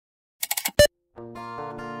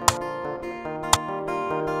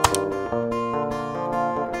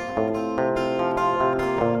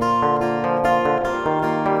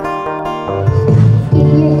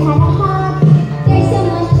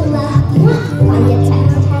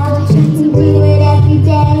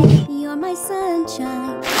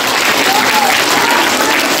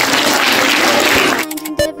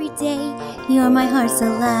a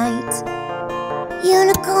light.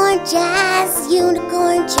 Unicorn jazz,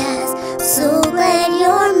 unicorn jazz. So glad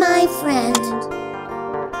you're my friend.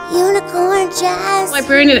 Unicorn jazz.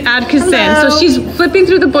 Librarian at Adkison. So she's flipping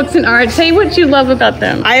through the books and art. Say what you love about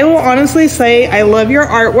them. I will honestly say I love your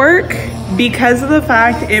artwork because of the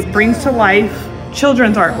fact it brings to life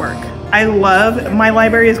children's artwork. I love, my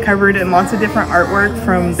library is covered in lots of different artwork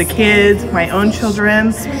from the kids, my own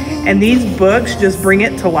children, and these books just bring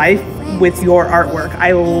it to life with your artwork.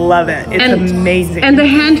 I love it. It's amazing. And the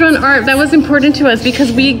hand-drawn art, that was important to us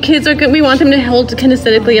because we want them to hold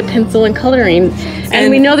kinesthetically a pencil and coloring.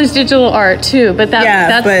 And we know there's digital art too, but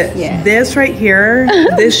this right here,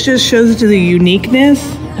 this just shows to the uniqueness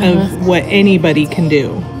of what anybody can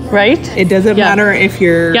do. Right? It doesn't matter if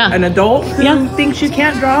you're an adult who thinks you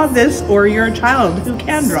can't draw this or you're a child who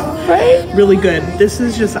can draw. Right? Really good. This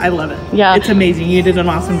is just, I love it. Yeah. It's amazing. You did an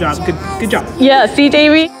awesome job. Good job. Yeah, see,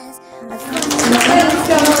 Davey? Let's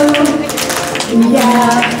go.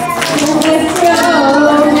 Yeah. Let's go.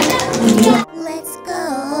 Let's go.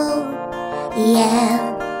 Yeah.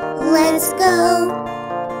 Let's go.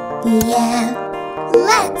 Yeah.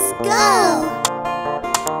 Let's go.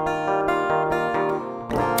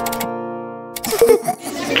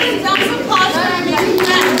 Round of applause for